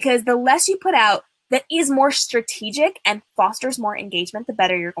 because the less you put out that is more strategic and fosters more engagement, the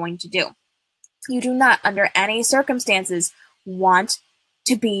better you're going to do. You do not, under any circumstances, want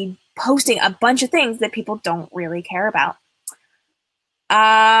to be posting a bunch of things that people don't really care about.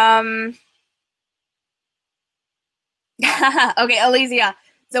 Okay, Alicia.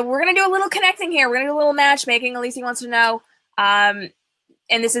 So we're going to do a little connecting here. We're going to do a little matchmaking. Alicia wants to know, and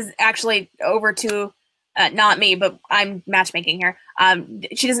this is actually over to not me, but I'm matchmaking here.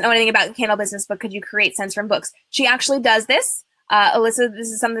 She doesn't know anything about the candle business, but could you create scents from books? She actually does this. Alyssa,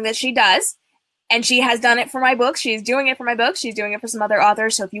 this is something that she does. And she has done it for my books. She's doing it for my books. She's doing it for some other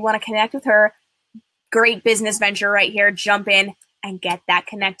authors. So if you want to connect with her, great business venture right here. Jump in and get that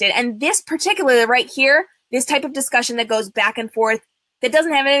connected. And this particularly right here, this type of discussion that goes back and forth, that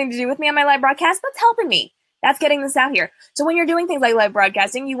doesn't have anything to do with me on my live broadcast, that's helping me. That's getting this out here. So when you're doing things like live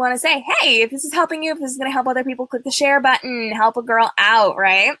broadcasting, you want to say, hey, if this is helping you, if this is going to help other people, click the share button, help a girl out,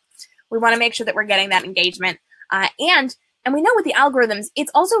 right? We want to make sure that we're getting that engagement. And we know with the algorithms,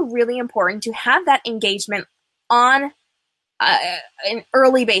 it's also really important to have that engagement on an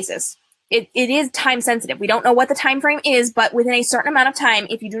early basis. It is time sensitive. We don't know what the time frame is, but within a certain amount of time,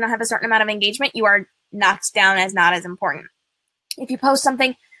 if you do not have a certain amount of engagement, you are knocked down as not as important. If you post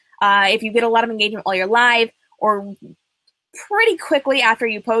something, if you get a lot of engagement while you're live or pretty quickly after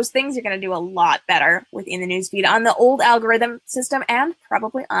you post things, you're going to do a lot better within the newsfeed on the old algorithm system and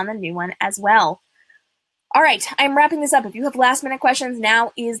probably on the new one as well. All right, I'm wrapping this up. If you have last minute questions,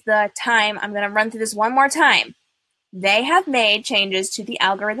 now is the time. I'm going to run through this one more time. They have made changes to the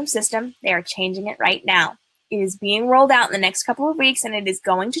algorithm system. They are changing it right now. It is being rolled out in the next couple of weeks, and it is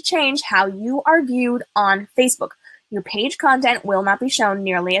going to change how you are viewed on Facebook. Your page content will not be shown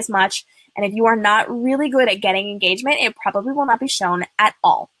nearly as much, and if you are not really good at getting engagement, it probably will not be shown at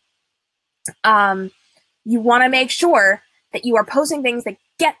all. You want to make sure that you are posting things that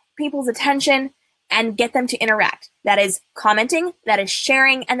get people's attention and get them to interact. That is commenting, that is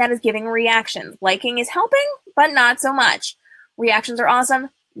sharing, and that is giving reactions. Liking is helping, but not so much. Reactions are awesome,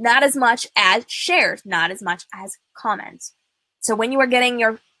 not as much as shares, not as much as comments. So when you are getting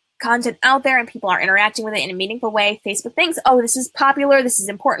your content out there and people are interacting with it in a meaningful way, Facebook thinks, oh, this is popular, this is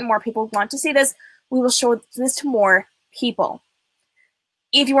important, more people want to see this, we will show this to more people.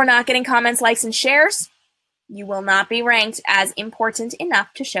 If you are not getting comments, likes, and shares, you will not be ranked as important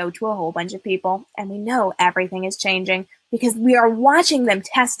enough to show to a whole bunch of people. And we know everything is changing because we are watching them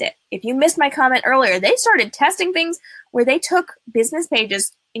test it. If you missed my comment earlier, they started testing things where they took business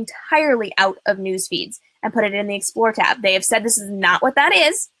pages entirely out of news feeds and put it in the Explore tab. They have said this is not what that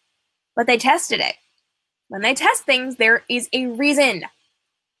is, but they tested it. When they test things, there is a reason.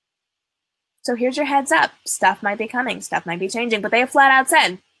 So here's your heads up. Stuff might be coming, stuff might be changing, but they have flat out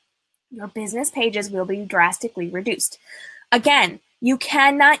said, your business pages will be drastically reduced. Again, you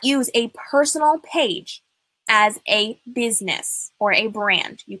cannot use a personal page as a business or a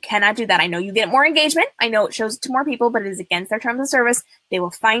brand. You cannot do that. I know you get more engagement. I know it shows it to more people, but it is against their terms of service. They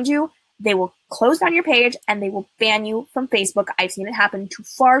will find you, they will close down your page, and they will ban you from Facebook. I've seen it happen to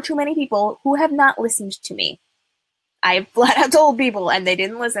far too many people who have not listened to me. I flat out told people, and they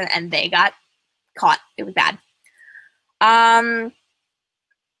didn't listen, and they got caught. It was bad.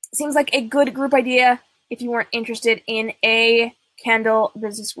 Seems like a good group idea if you weren't interested in a candle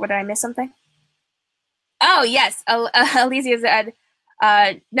business. What, did I miss something? Oh, yes. Alicia said,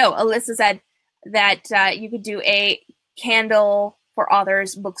 no, Alyssa said that you could do a candle for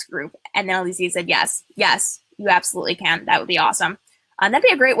authors books group. And then Alicia said, yes, you absolutely can. That would be awesome. That'd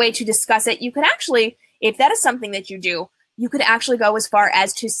be a great way to discuss it. You could actually, if that is something that you do, you could actually go as far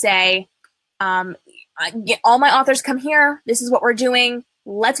as to say, all my authors come here. This is what we're doing.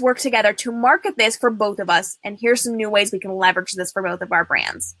 Let's work together to market this for both of us. And here's some new ways we can leverage this for both of our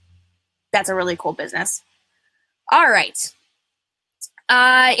brands. That's a really cool business. All right.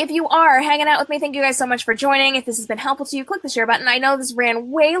 If you are hanging out with me, thank you guys so much for joining. If this has been helpful to you, click the share button. I know this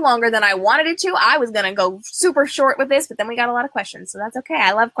ran way longer than I wanted it to. I was going to go super short with this, but then we got a lot of questions. So that's okay.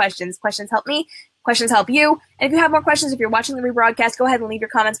 I love questions. Questions help me. Questions help you. And if you have more questions, if you're watching the rebroadcast, go ahead and leave your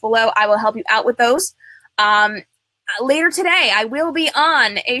comments below. I will help you out with those. later today, I will be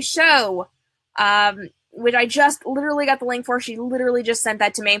on a show, which I just literally got the link for. She literally just sent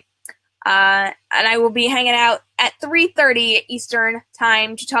that to me. And I will be hanging out at 3:30 Eastern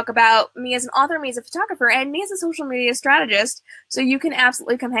time to talk about me as an author, me as a photographer, and me as a social media strategist. So you can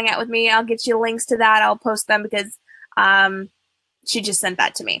absolutely come hang out with me. I'll get you links to that. I'll post them because she just sent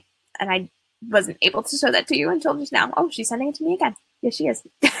that to me. And I wasn't able to show that to you until just now. Oh, she's sending it to me again. Yes, she is.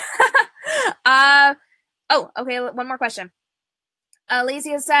 Oh, okay, one more question.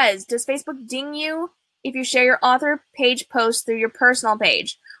 Alicia says, does Facebook ding you if you share your author page post through your personal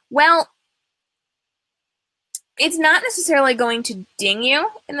page? Well, it's not necessarily going to ding you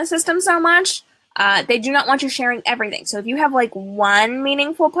in the system so much. They do not want you sharing everything. So if you have like one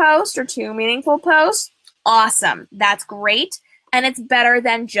meaningful post or two meaningful posts, awesome. That's great. And it's better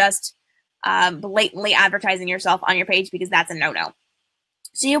than just blatantly advertising yourself on your page, because that's a no-no.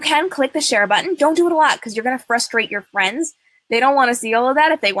 So you can click the share button. Don't do it a lot because you're going to frustrate your friends. They don't want to see all of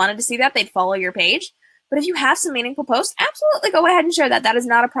that. If they wanted to see that, they'd follow your page. But if you have some meaningful posts, absolutely go ahead and share that. That is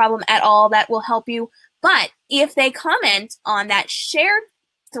not a problem at all. That will help you. But if they comment on that shared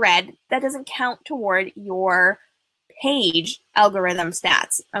thread, that doesn't count toward your page algorithm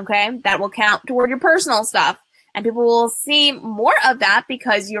stats, okay? That will count toward your personal stuff. And people will see more of that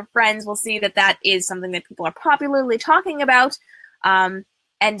because your friends will see that that is something that people are popularly talking about. And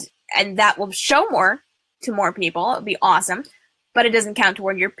that will show more to more people. It'll be awesome. But it doesn't count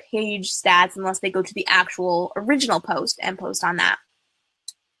toward your page stats unless they go to the actual original post and post on that.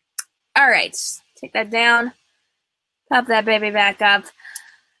 All right, take that down. Pop that baby back up.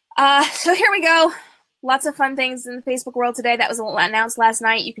 So here we go. Lots of fun things in the Facebook world today. That was announced last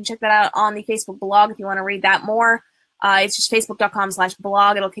night. You can check that out on the Facebook blog if you want to read that more. It's just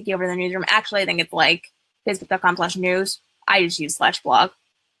facebook.com/blog. It'll kick you over to the newsroom. Actually, I think it's like facebook.com/news. I just use /blog.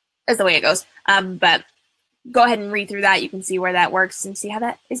 That's the way it goes. But go ahead and read through that. You can see where that works and see how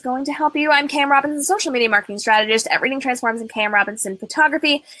that is going to help you. I'm K.m. Robinson, social media marketing strategist at Reading Transforms and K.m. Robinson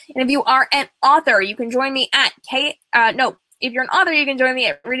Photography. And if you are an author, you can join me at if you're an author, you can join me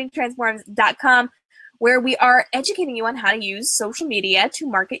at readingtransforms.com, where we are educating you on how to use social media to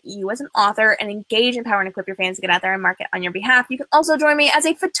market you as an author and engage, empower, and equip your fans to get out there and market on your behalf. You can also join me as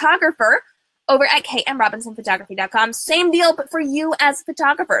a photographer over at k.m.robinsonphotography.com. Same deal, but for you as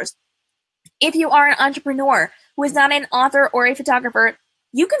photographers. If you are an entrepreneur who is not an author or a photographer,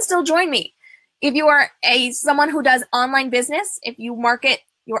 you can still join me. If you are someone who does online business, if you market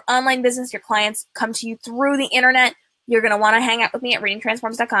your online business, your clients come to you through the internet, you're going to want to hang out with me at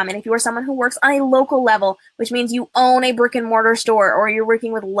readingtransforms.com. And if you are someone who works on a local level, which means you own a brick and mortar store or you're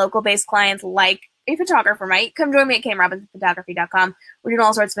working with local-based clients like a photographer might, come join me at k.m.robinsonphotography.com. We're doing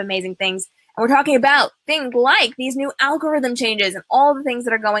all sorts of amazing things. And we're talking about things like these new algorithm changes and all the things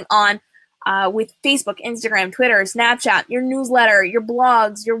that are going on with Facebook, Instagram, Twitter, Snapchat, your newsletter, your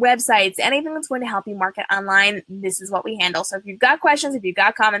blogs, your websites, anything that's going to help you market online. This is what we handle. So if you've got questions, if you've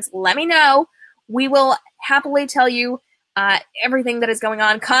got comments, let me know. We will happily tell you everything that is going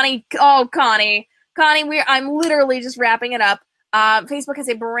on. Connie, I'm literally just wrapping it up. Facebook has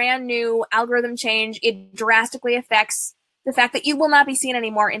a brand new algorithm change. It drastically affects the fact that you will not be seen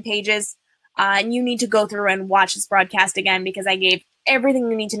anymore in pages. And you need to go through and watch this broadcast again because I gave everything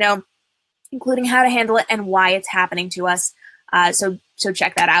you need to know, including how to handle it and why it's happening to us. So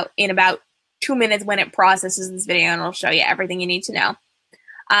check that out in about 2 minutes when it processes this video, and it'll show you everything you need to know.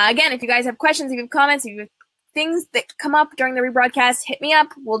 Again, if you guys have questions, if you have comments, if you have things that come up during the rebroadcast, hit me up.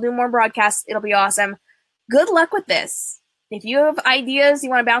 We'll do more broadcasts. It'll be awesome. Good luck with this. If you have ideas you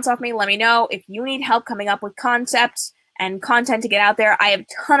want to bounce off me, let me know. If you need help coming up with concepts and content to get out there, I have a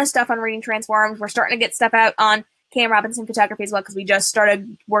ton of stuff on Reading Transforms. We're starting to get stuff out on K.m. Robinson Photography as well, because we just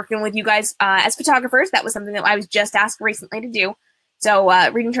started working with you guys as photographers. That was something that I was just asked recently to do. So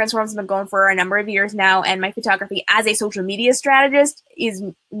Reading Transforms has been going for a number of years now, and my photography as a social media strategist is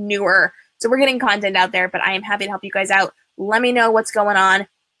newer. So we're getting content out there, but I am happy to help you guys out. Let me know what's going on,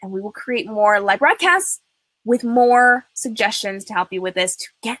 and we will create more live broadcasts with more suggestions to help you with this to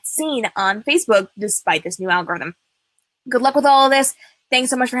get seen on Facebook despite this new algorithm. Good luck with all of this. Thanks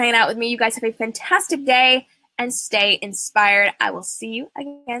so much for hanging out with me. You guys have a fantastic day and stay inspired. I will see you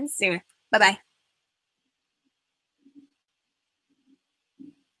again soon. Bye-bye.